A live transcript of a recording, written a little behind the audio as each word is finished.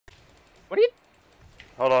What are you?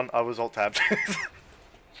 Hold on, I was alt tabbed.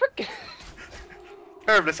 Frick.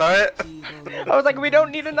 Terribly sorry. I was like, we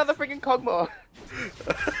don't need another freaking Kog'Maw.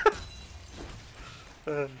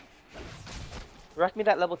 Rush me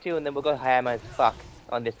that level 2 and then we'll go hammer as fuck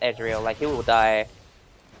on this Ezreal. Like, he will die.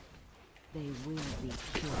 They will be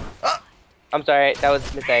killed. I'm sorry, that was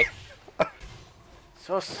a mistake.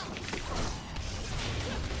 Sus.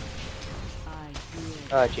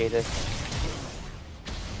 Oh, Jesus.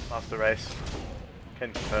 Master race.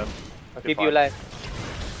 Can confirm. I'll keep you alive.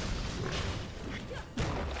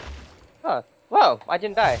 Oh, whoa, I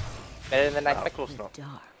didn't die. Better than I No, of expected. course not.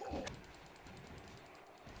 Dark.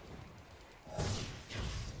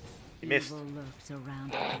 You missed. Evil lurks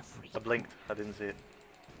around every I blinked. I didn't see it.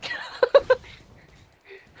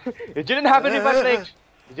 It didn't happen if I blinked.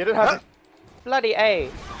 It didn't happen. Bloody A.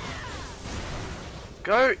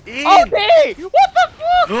 Go in! Oh, B! What the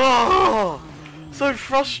fuck? Oh, so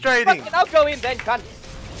frustrating. Fucking, I'll go in then, cunt.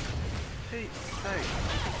 Pete's sake.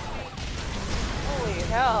 Holy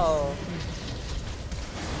hell.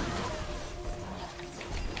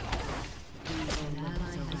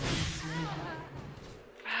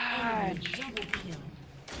 double kill.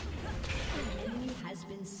 An enemy has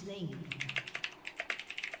been slain.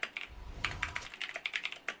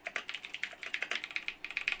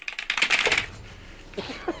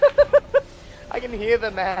 I can hear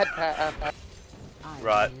the mad.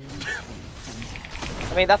 Right.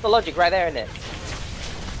 I mean, that's the logic right there, isn't it?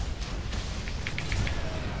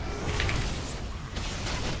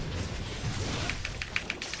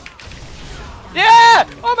 Yeah!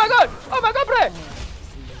 Oh my god! Oh my god, bro!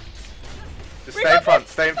 Just stay in front.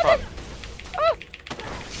 Stay in front. Oh!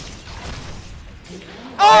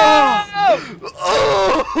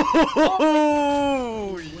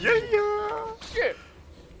 Oh! Yeah! Shit!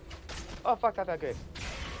 Oh fuck, that felt good.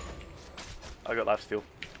 I got life steal.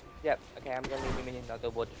 Yep, okay, I'm gonna leave a minion. I'll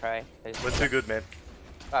go board to try. We're too good, man.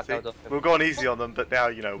 Fuck, See? that was awesome. We've gone easy on them, but now,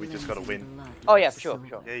 you know, we just gotta win. Oh yeah, for sure, for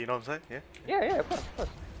sure. Yeah, you know what I'm saying? Yeah. Yeah, of course.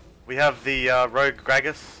 We have the Rogue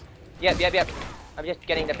Gragas. Yep. I'm just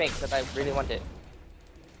getting the pink because I really want it.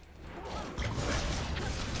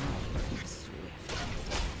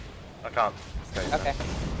 I can't. Okay.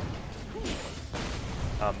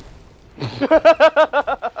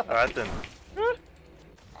 Alright then.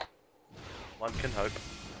 One can hope.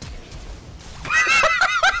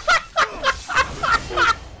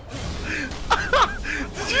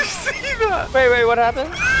 Did you see that? Wait, what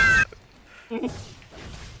happened?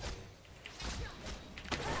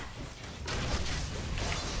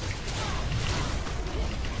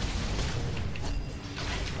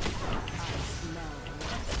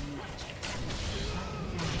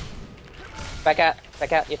 Back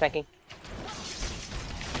out, you're tanking.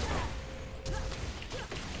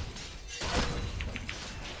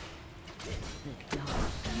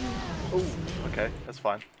 Ooh, okay, that's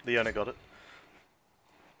fine. Leona got it.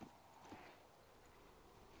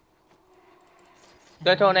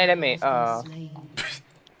 Don't tornado at me.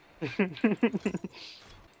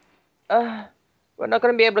 We're not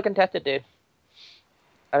gonna be able to contest it, dude.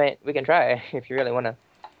 I mean, we can try if you really wanna.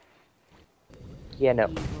 Yeah,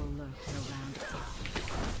 no.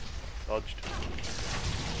 Dodged.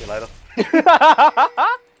 See you later.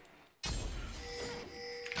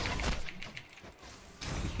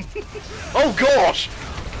 Oh gosh!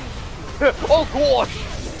 Oh gosh!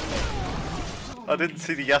 I didn't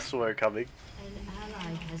see the Yasuo coming. An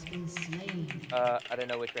ally has been slain. I don't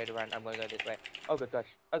know which way to run. I'm gonna go this way. Oh good gosh.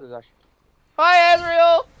 Oh good gosh. Hi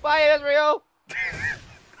Ezreal! Bye Ezreal!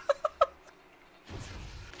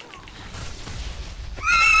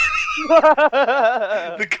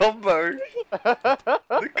 The combo!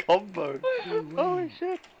 The combo! Holy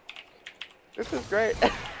shit! This is great.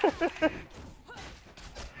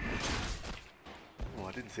 Oh,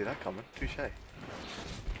 I didn't see that coming. Touche.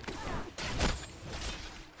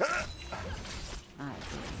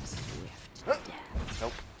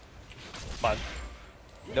 Nope. Mine.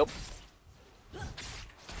 Nope.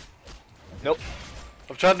 Nope.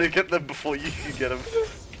 I'm trying to get them before you can get them.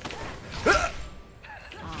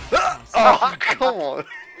 Oh, come on!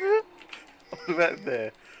 I'm right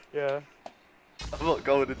there. Yeah. I'm not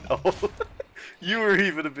going in. Oh, you were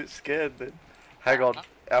even a bit scared then. Hang on,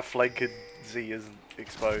 our flanking Z isn't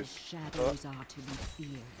exposed. Shadows are to be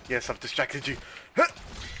feared. Yes, I've distracted you.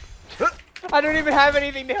 I don't even have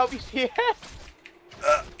anything to help you see it.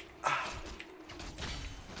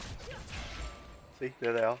 See,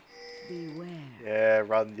 there they are. Beware. Yeah,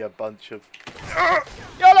 run, you bunch of.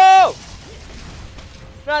 YOLO!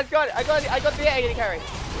 No, I got it. I got the AD carry.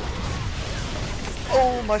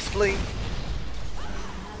 Oh, my spleen.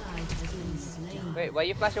 Ally has been slain. Wait, why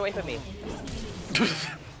you flash away from me?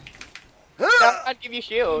 I'll give you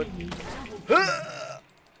shield.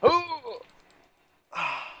 Ooh.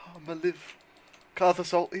 I'm a live. Carth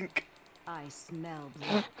Assault Inc. I smell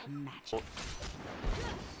black magic.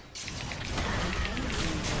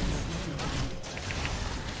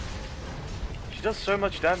 She does so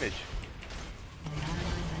much damage.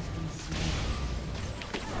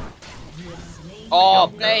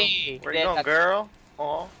 Oh, play! Where you going, girl?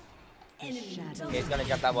 Oh. He's gonna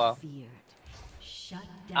jump that wall. Feared. Shut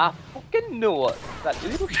I down. fucking knew it. That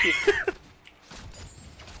little shit.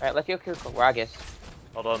 Alright, let's go kill Ragus.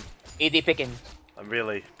 Hold on. Easy picking. I'm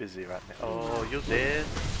really busy right now. Oh, you're dead.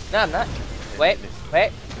 No, I'm not. Wait,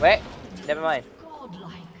 wait, wait. Never mind.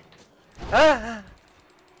 Godlike. Ah!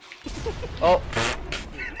 Oh.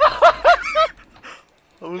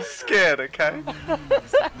 I was scared, okay?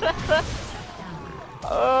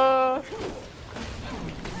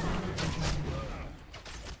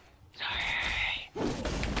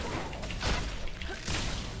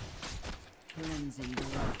 Cleansing the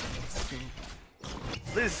water.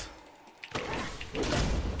 Liz!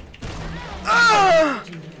 Ah!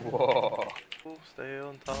 Whoa. Oh, stay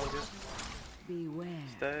on target. Beware.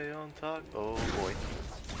 Stay on target. Oh boy.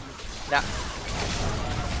 Nah.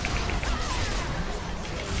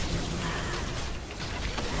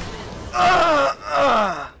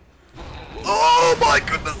 Oh my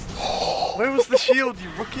goodness! Where was the shield, you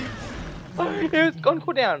rookie? It's gone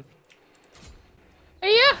cooldown.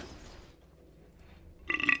 Hey, yeah.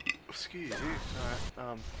 Excuse you.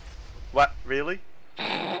 Alright, what? Really?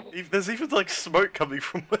 There's even like smoke coming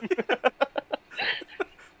from me.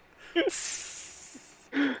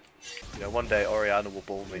 Yeah, one day Oriana will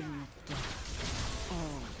ball me.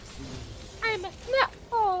 I'm not.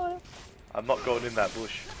 Oh. I'm not going in that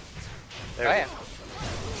bush. There Oh, it yeah. is.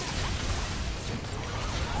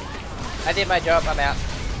 I did my job. I'm out.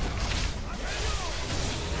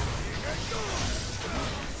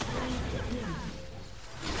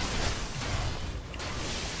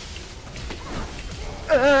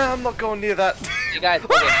 I'm not going near that. You guys.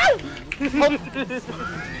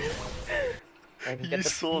 You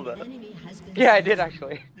saw that. Enemy has been Yeah, I did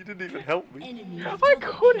actually. You didn't even help me. enemy. I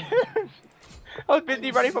couldn't. I was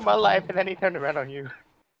busy running for my life, and then he turned around on you.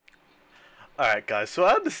 Alright guys, so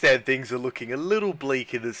I understand things are looking a little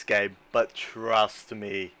bleak in this game, but trust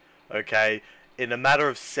me, okay? In a matter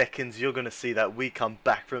of seconds, you're going to see that we come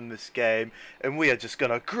back from this game, and we are just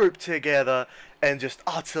going to group together and just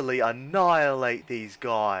utterly annihilate these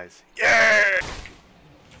guys. Yeah!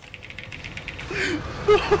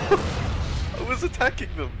 I was attacking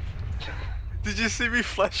them. Did you see me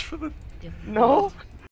flash for them? No.